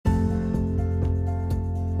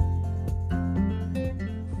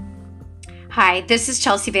Hi, this is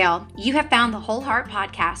Chelsea Vale. You have found the Whole Heart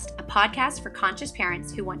Podcast, a podcast for conscious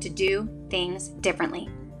parents who want to do things differently.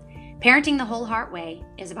 Parenting the Whole Heart Way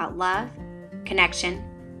is about love, connection,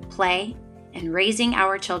 play, and raising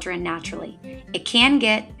our children naturally. It can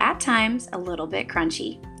get, at times, a little bit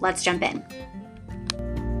crunchy. Let's jump in.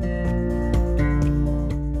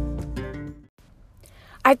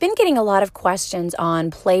 I've been getting a lot of questions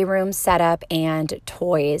on playroom setup and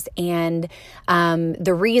toys and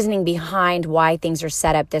the reasoning behind why things are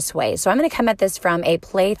set up this way. So I'm going to come at this from a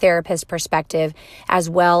play therapist perspective, as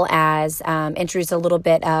well as introduce a little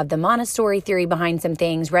bit of the Montessori theory behind some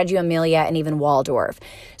things, Reggio Emilia, and even Waldorf.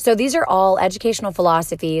 So these are all educational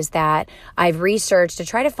philosophies that I've researched to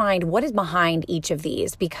try to find what is behind each of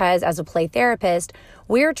these, because as a play therapist,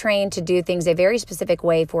 we're trained to do things a very specific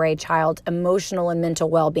way for a child's emotional and mental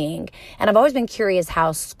well-being. And I've always been curious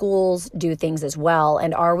how schools do things as well.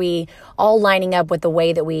 And are we all lining up with the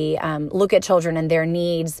way that we look at children and their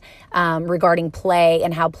needs regarding play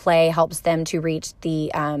and how play helps them to reach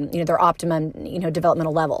the their optimum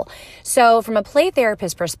developmental level? So from a play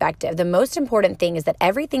therapist perspective, the most important thing is that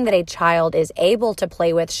everything that a child is able to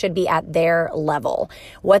play with should be at their level.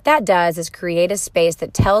 What that does is create a space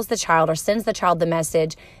that tells the child or sends the child the message,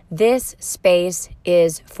 this space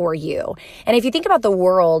is for you. And if you think about the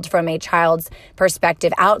world from a child's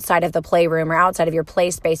perspective outside of the playroom or outside of your play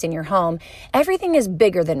space in your home, everything is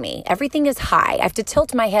bigger than me. Everything is high. I have to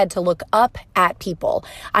tilt my head to look up at people.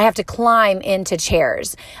 I have to climb into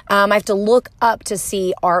chairs. I have to look up to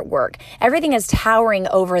see artwork. Everything is towering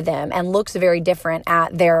over them and looks very different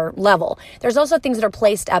at their level. There's also things that are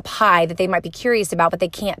placed up high that they might be curious about, but they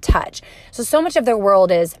can't touch. So much of their world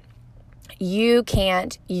is, you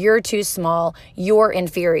can't, you're too small, you're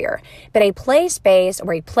inferior. But a play space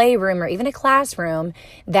or a playroom or even a classroom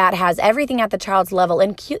that has everything at the child's level,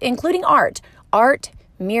 including art,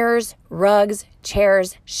 mirrors, rugs,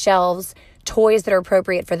 chairs, shelves, toys that are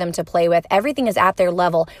appropriate for them to play with, everything is at their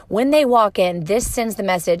level. When they walk in, this sends the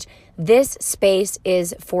message, this space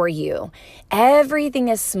is for you. Everything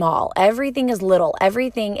is small. Everything is little.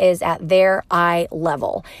 Everything is at their eye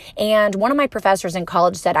level. And one of my professors in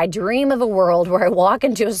college said, I dream of a world where I walk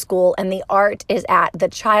into a school and the art is at the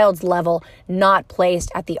child's level, not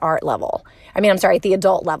placed at the art level. At the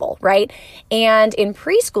adult level, right? And in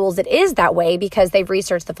preschools, it is that way because they've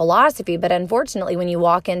researched the philosophy. But unfortunately, when you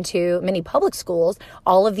walk into many public schools,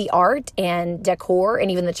 all of the art and decor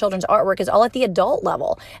and even the children's artwork is all at the adult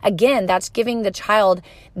level. Again, that's giving the child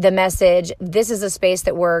the message, this is a space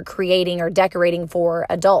that we're creating or decorating for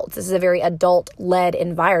adults. This is a very adult-led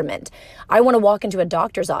environment. I want to walk into a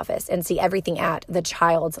doctor's office and see everything at the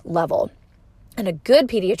child's level. And a good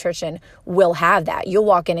pediatrician will have that. You'll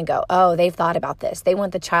walk in and go, oh, they've thought about this. They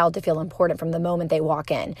want the child to feel important from the moment they walk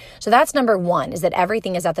in. So that's number one, is that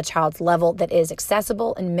everything is at the child's level that is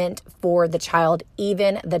accessible and meant for the child,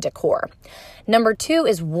 even the decor. Number two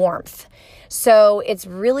is warmth. So it's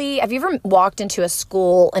really, have you ever walked into a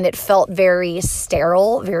school and it felt very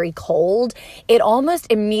sterile, very cold? It almost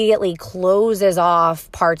immediately closes off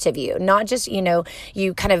parts of you. Not just,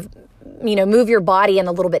 you kind of move your body in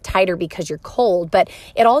a little bit tighter because you're cold, but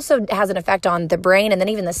it also has an effect on the brain and then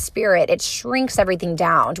even the spirit. It shrinks everything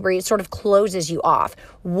down to where it sort of closes you off.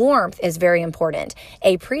 Warmth is very important.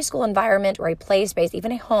 A preschool environment or a play space,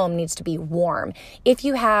 even a home, needs to be warm. If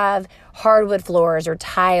you have hardwood floors or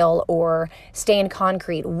tile or stained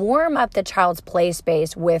concrete, warm up the child's play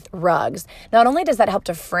space with rugs. Not only does that help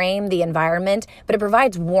to frame the environment, but it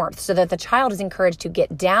provides warmth so that the child is encouraged to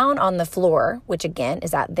get down on the floor, which again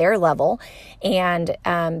is at their level, and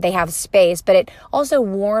they have space, but it also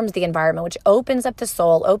warms the environment, which opens up the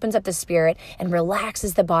soul, opens up the spirit, and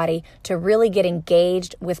relaxes the body to really get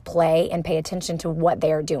engaged with play and pay attention to what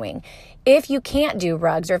they are doing. If you can't do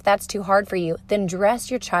rugs, or if that's too hard for you, then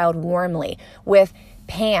dress your child warmly with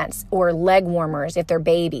pants or leg warmers if they're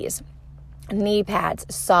babies, knee pads,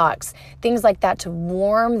 socks, things like that to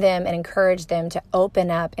warm them and encourage them to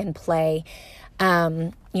open up and play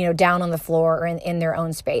down on the floor or in their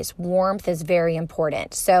own space. Warmth is very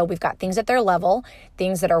important. So we've got things at their level,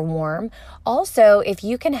 things that are warm. Also, if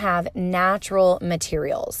you can have natural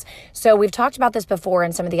materials. So we've talked about this before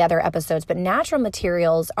in some of the other episodes, but natural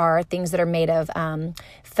materials are things that are made of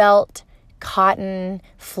felt, cotton,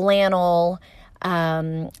 flannel,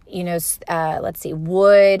 let's see,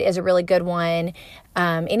 wood is a really good one.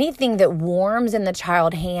 Anything that warms in the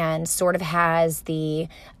child hand sort of has the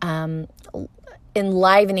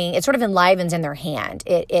it sort of enlivens in their hand.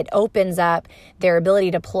 It opens up their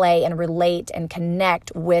ability to play and relate and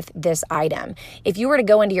connect with this item. If you were to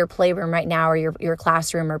go into your playroom right now, or your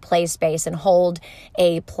classroom or play space, and hold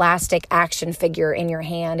a plastic action figure in your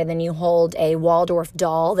hand, and then you hold a Waldorf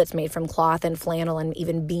doll that's made from cloth and flannel and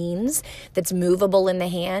even beans that's movable in the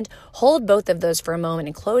hand, hold both of those for a moment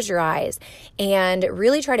and close your eyes and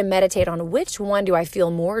really try to meditate on which one do I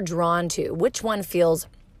feel more drawn to, which one feels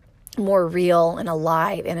more real and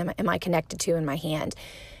alive, and am I connected to in my hand.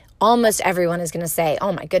 Almost everyone is going to say,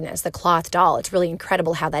 oh my goodness, the cloth doll. It's really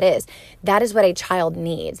incredible how that is. That is what a child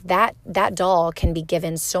needs. That doll can be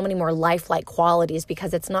given so many more lifelike qualities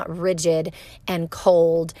because it's not rigid and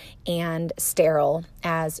cold and sterile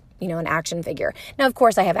as, an action figure. Now, of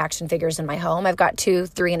course, I have action figures in my home. I've got 2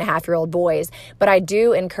 3.5-year-old boys, but I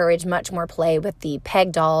do encourage much more play with the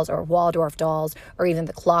peg dolls or Waldorf dolls or even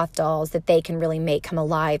the cloth dolls that they can really make come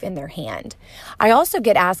alive in their hand. I also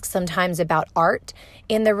get asked sometimes about art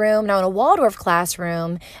in the room. Now, in a Waldorf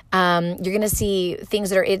classroom, you're going to see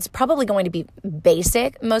things it's probably going to be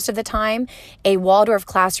basic most of the time. A Waldorf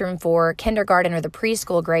classroom for kindergarten or the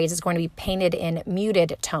preschool grades is going to be painted in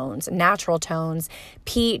muted tones, natural tones,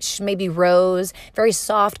 peach, maybe rose, very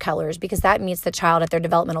soft colors, because that meets the child at their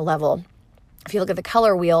developmental level. If you look at the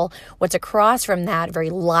color wheel, what's across from that,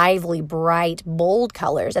 very lively, bright, bold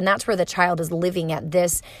colors. And that's where the child is living at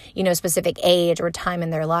this, specific age or time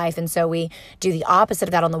in their life. And so we do the opposite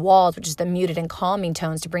of that on the walls, which is the muted and calming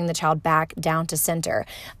tones to bring the child back down to center.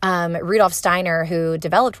 Rudolf Steiner, who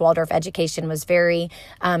developed Waldorf education, was very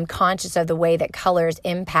conscious of the way that colors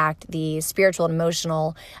impact the spiritual and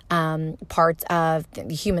emotional parts of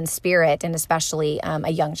the human spirit, and especially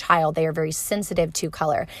a young child. They are very sensitive to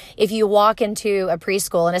color. If you walk into a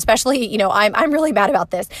preschool, and especially, I'm really bad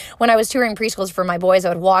about this. When I was touring preschools for my boys, I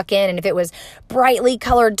would walk in, and if it was brightly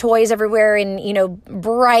colored toys everywhere and,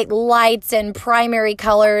 bright lights and primary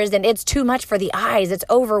colors, and it's too much for the eyes, it's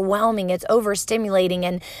overwhelming, it's overstimulating,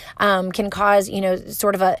 and can cause,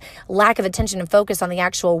 sort of a lack of attention and focus on the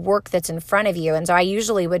actual work that's in front of you. And so I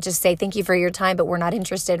usually would just say, thank you for your time, but we're not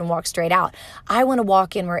interested, and walk straight out. I want to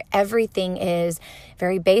walk in where everything is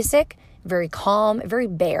very basic, very calm, very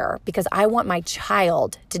bare, because I want my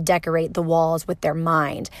child to decorate the walls with their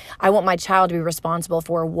mind. I want my child to be responsible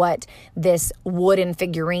for what this wooden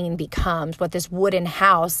figurine becomes, what this wooden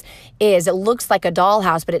house is. It looks like a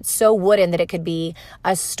dollhouse, but it's so wooden that it could be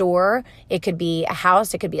a store, it could be a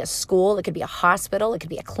house, it could be a school, it could be a hospital, it could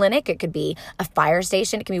be a clinic, it could be a fire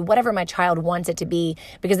station, it can be whatever my child wants it to be,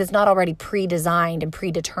 because it's not already pre-designed and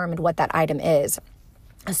predetermined what that item is.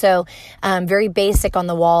 So very basic on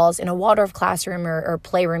the walls. In a Waldorf classroom or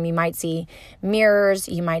playroom, you might see mirrors,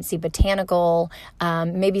 you might see botanical,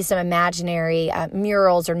 maybe some imaginary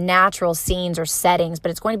murals or natural scenes or settings,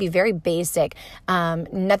 but it's going to be very basic,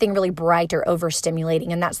 nothing really bright or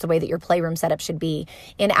overstimulating, and that's the way that your playroom setup should be.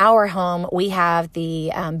 In our home, we have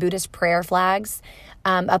the Buddhist prayer flags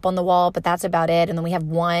up on the wall, but that's about it. And then we have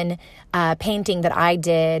one painting that I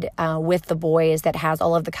did with the boys that has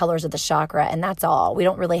all of the colors of the chakra, and that's all. We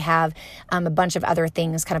don't really have a bunch of other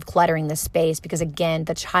things kind of cluttering the space, because again,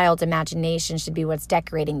 the child's imagination should be what's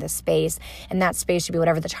decorating the space, and that space should be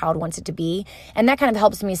whatever the child wants it to be. And that kind of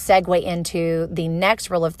helps me segue into the next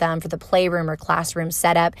rule of thumb for the playroom or classroom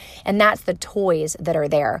setup, and that's the toys that are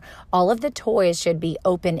there. All of the toys should be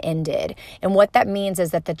open-ended, and what that means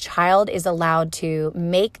is that the child is allowed to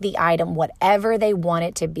make the item whatever they want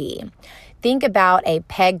it to be. Think about a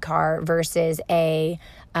peg car versus a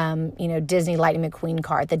Disney Lightning McQueen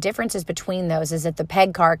car. The differences between those is that the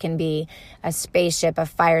peg car can be a spaceship, a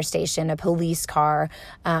fire station, a police car.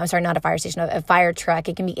 Not a fire station, a fire truck.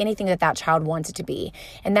 It can be anything that child wants it to be.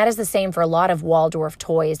 And that is the same for a lot of Waldorf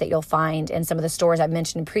toys that you'll find in some of the stores I've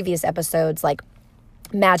mentioned in previous episodes, like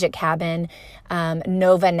Magic Cabin,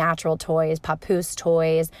 Nova Natural Toys, Papoose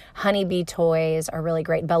Toys, Honeybee Toys are really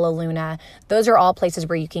great, Bella Luna. Those are all places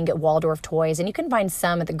where you can get Waldorf toys, and you can find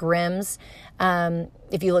some at the Grimm's.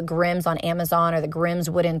 If you look Grimm's on Amazon or the Grimm's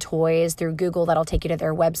Wooden Toys through Google, that'll take you to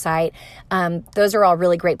their website. Those are all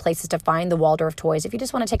really great places to find the Waldorf toys if you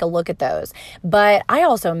just want to take a look at those. But I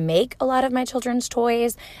also make a lot of my children's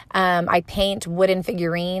toys. I paint wooden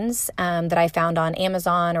figurines that I found on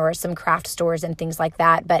Amazon or some craft stores and things like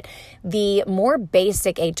that. But the more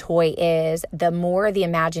basic a toy is, the more the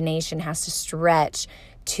imagination has to stretch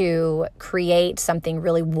to create something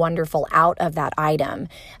really wonderful out of that item.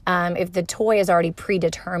 If the toy is already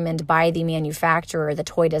predetermined by the manufacturer, the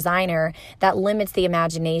toy designer, that limits the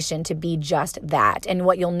imagination to be just that. And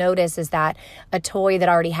what you'll notice is that a toy that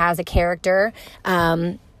already has a character,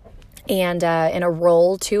 and a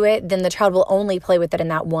role to it, then the child will only play with it in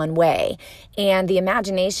that one way. And the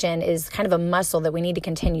imagination is kind of a muscle that we need to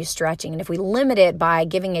continue stretching. And if we limit it by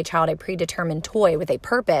giving a child a predetermined toy with a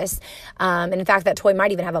purpose, and in fact, that toy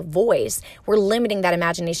might even have a voice, we're limiting that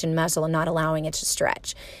imagination muscle and not allowing it to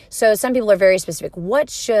stretch. So some people are very specific. What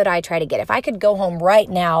should I try to get? If I could go home right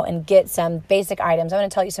now and get some basic items, I'm going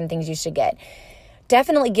to tell you some things you should get.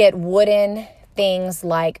 Definitely get wooden things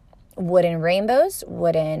like wooden rainbows,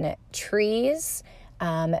 wooden trees,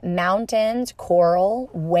 mountains, coral,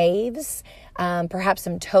 waves, perhaps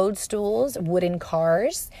some toadstools, wooden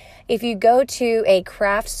cars. If you go to a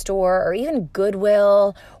craft store or even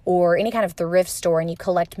Goodwill or any kind of thrift store and you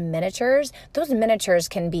collect miniatures, those miniatures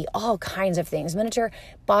can be all kinds of things. Miniature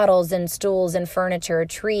bottles and stools and furniture,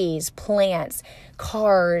 trees, plants,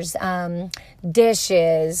 cars,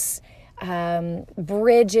 dishes,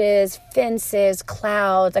 bridges, fences,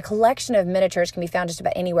 clouds. A collection of miniatures can be found just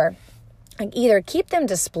about anywhere. Like either keep them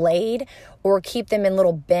displayed or keep them in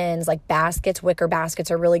little bins like baskets. Wicker baskets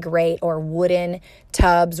are really great, or wooden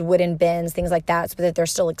tubs, wooden bins, things like that, so that they're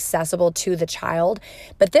still accessible to the child.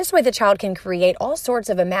 But this way the child can create all sorts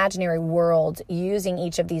of imaginary worlds using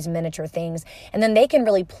each of these miniature things. And then they can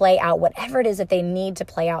really play out whatever it is that they need to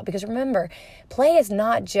play out. Because remember, play is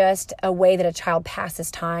not just a way that a child passes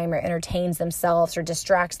time or entertains themselves or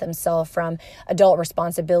distracts themselves from adult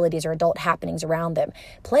responsibilities or adult happenings around them.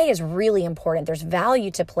 Play is really important. There's value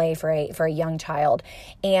to play for a young child,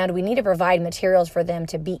 and we need to provide materials for them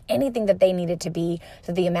to be anything that they need it to be,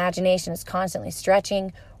 so the imagination is constantly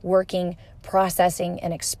stretching, working, processing,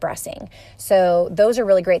 and expressing. So those are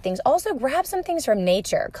really great things. Also, grab some things from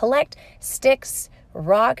nature. Collect sticks,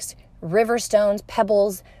 rocks, river stones,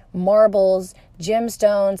 pebbles, marbles,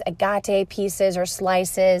 gemstones, agate pieces or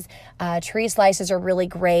slices. Tree slices are really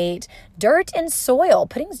great. Dirt and soil,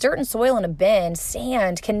 putting dirt and soil in a bin,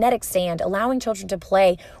 sand, kinetic sand, allowing children to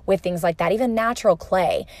play with things like that, even natural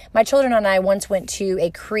clay. My children and I once went to a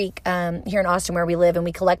creek here in Austin where we live, and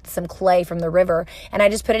we collected some clay from the river, and I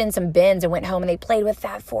just put it in some bins and went home, and they played with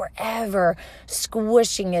that forever,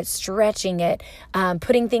 squishing it, stretching it,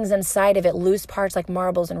 putting things inside of it, loose parts like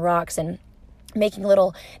marbles and rocks, and making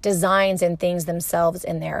little designs and things themselves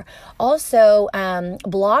in there. Also,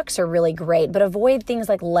 blocks are really great, but avoid things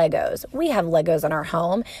like Legos. We have Legos in our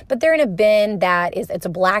home, but they're in a bin it's a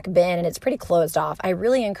black bin and it's pretty closed off. I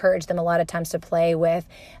really encourage them a lot of times to play with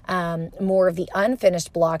more of the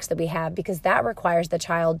unfinished blocks that we have, because that requires the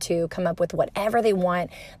child to come up with whatever they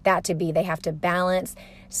want that to be. They have to balance,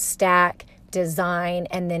 stack, design,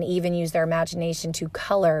 and then even use their imagination to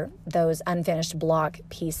color those unfinished block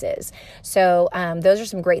pieces. So those are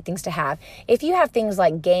some great things to have. If you have things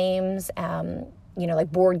like games,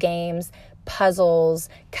 like board games, puzzles,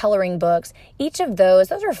 coloring books, each of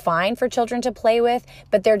those are fine for children to play with,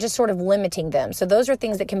 but they're just sort of limiting them. So those are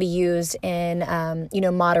things that can be used in,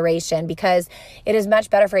 moderation, because it is much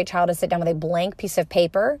better for a child to sit down with a blank piece of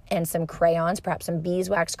paper and some crayons, perhaps some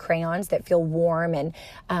beeswax crayons that feel warm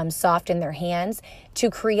and soft in their hands, to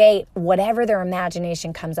create whatever their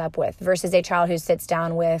imagination comes up with, versus a child who sits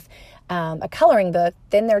down with a coloring book,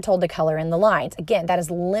 then they're told to color in the lines. Again, that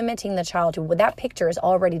is limiting the child to what that picture is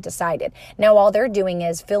already decided. Now, all they're doing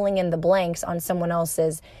is filling in the blanks on someone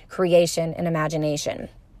else's creation and imagination.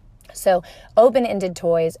 So open-ended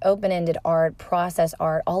toys, open-ended art, process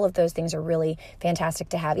art, all of those things are really fantastic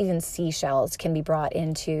to have. Even seashells can be brought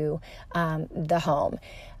into the home.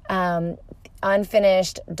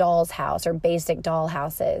 Unfinished doll's house or basic doll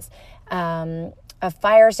houses. A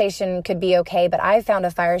fire station could be okay, but I found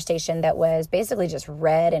a fire station that was basically just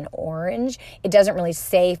red and orange. It doesn't really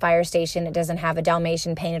say fire station. It doesn't have a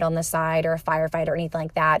Dalmatian painted on the side or a firefighter or anything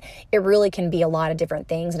like that. It really can be a lot of different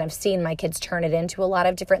things, and I've seen my kids turn it into a lot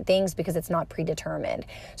of different things because it's not predetermined.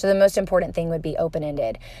 So the most important thing would be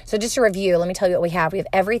open-ended. So just to review, let me tell you what we have. We have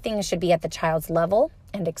everything should be at the child's level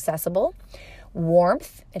and accessible.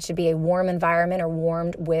 Warmth, it should be a warm environment or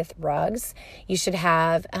warmed with rugs. You should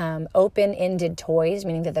have open-ended toys,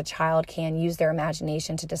 meaning that the child can use their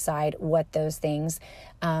imagination to decide what those things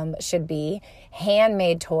should be.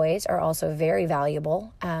 Handmade toys are also very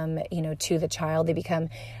valuable, to the child. They become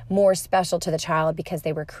more special to the child because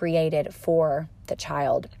they were created for the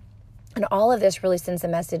child. And all of this really sends a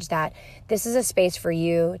message that this is a space for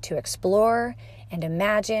you to explore and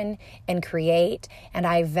imagine and create. And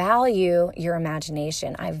I value your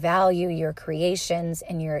imagination. I value your creations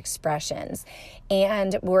and your expressions.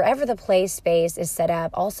 And wherever the play space is set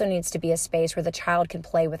up also needs to be a space where the child can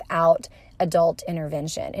play without adult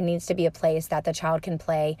intervention. It needs to be a place that the child can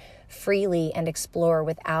play freely and explore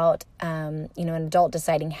without, an adult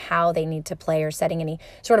deciding how they need to play or setting any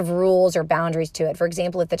sort of rules or boundaries to it. For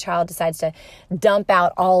example, if the child decides to dump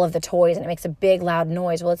out all of the toys and it makes a big loud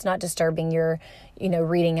noise, well, it's not disturbing your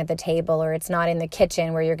reading at the table, or it's not in the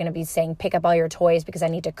kitchen where you're going to be saying, pick up all your toys because I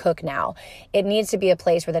need to cook now. It needs to be a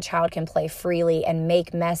place where the child can play freely and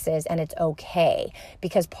make messes, and it's okay,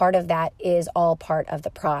 because part of that is all part of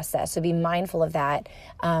the process. So be mindful of that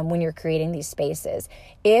when you're creating these spaces.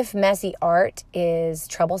 If messy art is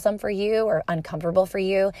troublesome for you or uncomfortable for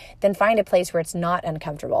you, then find a place where it's not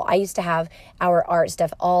uncomfortable. I used to have our art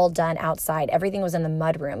stuff all done outside. Everything was in the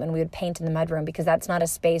mudroom, and we would paint in the mudroom because that's not a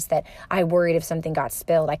space that I worried if something got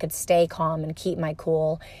spilled. I could stay calm and keep my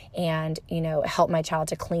cool and, help my child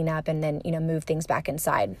to clean up and then, move things back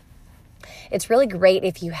inside. It's really great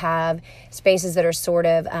if you have spaces that are sort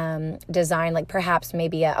of designed, like perhaps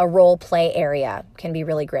maybe a role play area can be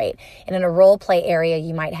really great. And in a role play area,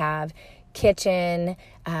 you might have kitchen,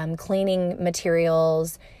 cleaning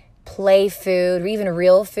materials, play food, or even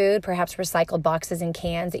real food, perhaps recycled boxes and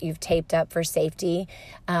cans that you've taped up for safety,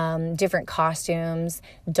 different costumes,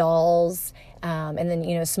 dolls, and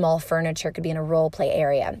then, small furniture could be in a role play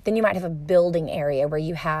area. Then you might have a building area where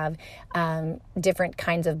you have different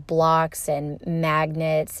kinds of blocks and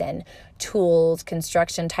magnets and tools,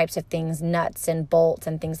 construction types of things, nuts and bolts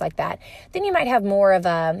and things like that. Then you might have more of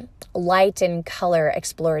a light and color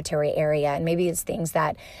exploratory area, and maybe it's things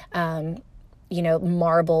that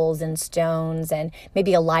marbles and stones, and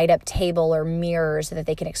maybe a light up table or mirror so that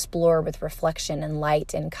they can explore with reflection and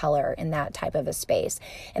light and color in that type of a space.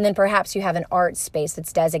 And then perhaps you have an art space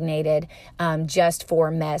that's designated just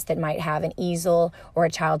for mess, that might have an easel or a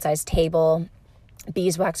child-sized table,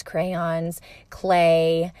 beeswax crayons,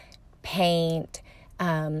 clay, paint,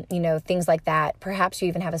 things like that. Perhaps you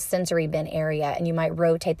even have a sensory bin area, and you might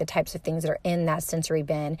rotate the types of things that are in that sensory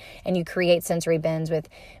bin, and you create sensory bins with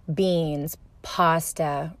beans,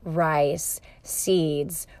 pasta, rice,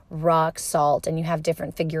 seeds, rock salt, and you have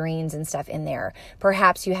different figurines and stuff in there.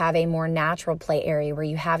 Perhaps you have a more natural play area where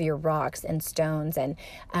you have your rocks and stones and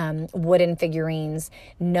wooden figurines,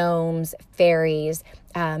 gnomes, fairies,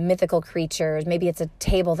 mythical creatures. Maybe it's a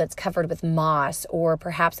table that's covered with moss, or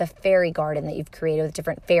perhaps a fairy garden that you've created with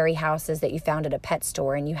different fairy houses that you found at a pet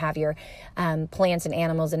store, and you have your plants and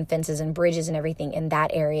animals and fences and bridges and everything in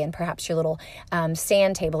that area, and perhaps your little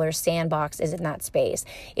sand table or sandbox is in that space.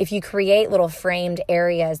 If you create little framed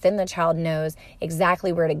areas, then the child knows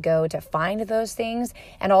exactly where to go to find those things,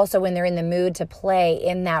 and also when they're in the mood to play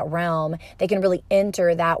in that realm, they can really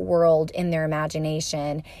enter that world in their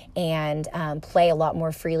imagination and play a lot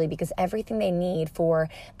more freely, because everything they need for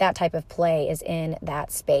that type of play is in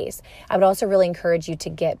that space. I would also really encourage you to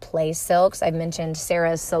get play silks. I've mentioned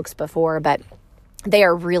Sarah's silks before, but they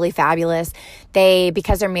are really fabulous.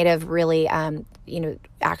 Because they're made of really,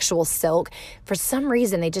 actual silk, for some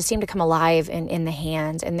reason they just seem to come alive in the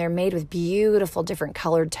hands, and they're made with beautiful different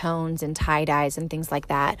colored tones and tie-dyes and things like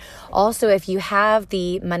that. Also, if you have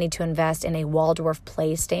the money to invest in a Waldorf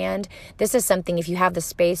play stand, this is something, if you have the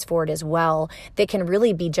space for it as well, that can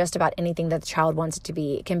really be just about anything that the child wants it to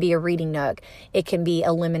be. It can be a reading nook, it can be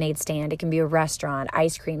a lemonade stand, it can be a restaurant,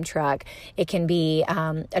 ice cream truck, it can be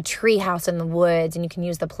a tree house in the woods, and you can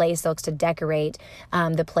use the play silks to decorate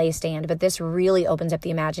the play stand. But this really opens up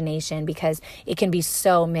the imagination, because it can be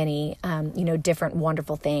so many, different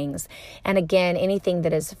wonderful things. And again, anything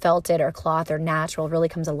that is felted or cloth or natural really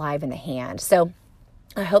comes alive in the hand. So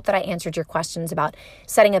I hope that I answered your questions about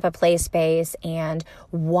setting up a play space and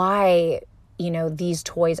why these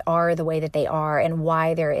toys are the way that they are, and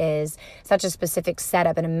why there is such a specific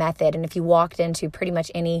setup and a method. And if you walked into pretty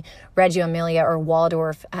much any Reggio Emilia or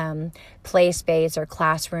Waldorf play space or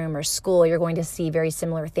classroom or school, you're going to see very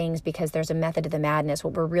similar things, because there's a method to the madness.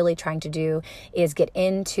 What we're really trying to do is get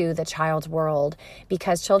into the child's world,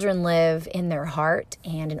 because children live in their heart,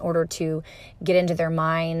 and in order to get into their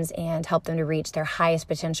minds and help them to reach their highest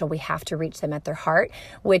potential, we have to reach them at their heart,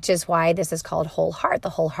 which is why this is called Whole Heart,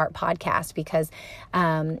 the Whole Heart podcast, because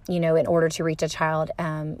in order to reach a child,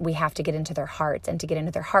 we have to get into their hearts, and to get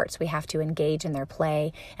into their hearts, we have to engage in their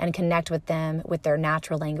play and connect with them with their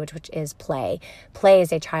natural language, which is play. Play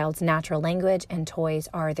is a child's natural language, and toys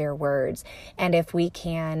are their words. And if we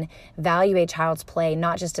can value a child's play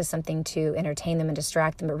not just as something to entertain them and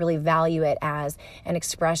distract them, but really value it as an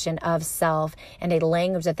expression of self and a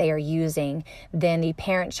language that they are using, then the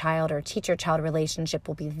parent-child or teacher-child relationship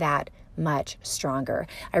will be that much stronger.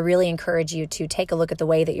 I really encourage you to take a look at the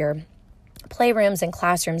way that you're playrooms and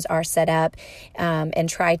classrooms are set up, and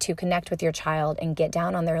try to connect with your child and get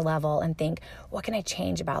down on their level and think, what can I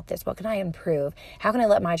change about this? What can I improve? How can I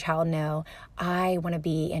let my child know I want to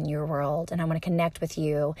be in your world and I want to connect with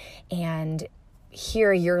you and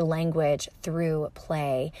hear your language through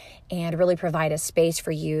play, and really provide a space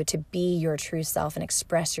for you to be your true self and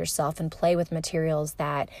express yourself and play with materials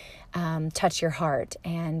that touch your heart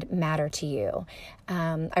and matter to you.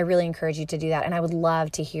 I really encourage you to do that, and I would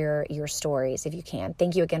love to hear your stories if you can.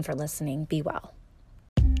 Thank you again for listening. Be well.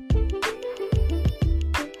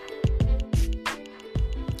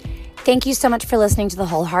 Thank you so much for listening to the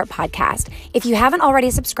Whole Heart Podcast. If you haven't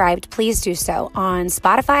already subscribed, please do so on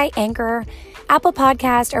Spotify, Anchor, Apple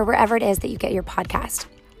Podcast, or wherever it is that you get your podcast.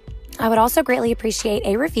 I would also greatly appreciate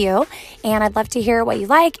a review, and I'd love to hear what you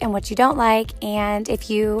like and what you don't like. And if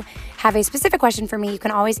you have a specific question for me, you can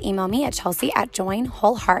always email me at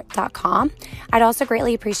chelsea@joinwholeheart.com. I'd also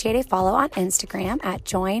greatly appreciate a follow on Instagram at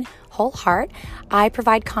joinwholeheart. I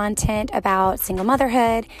provide content about single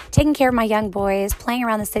motherhood, taking care of my young boys, playing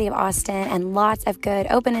around the city of Austin, and lots of good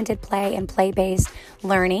open-ended play and play-based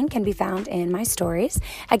learning can be found in my stories.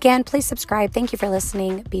 Again, please subscribe. Thank you for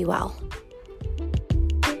listening. Be well.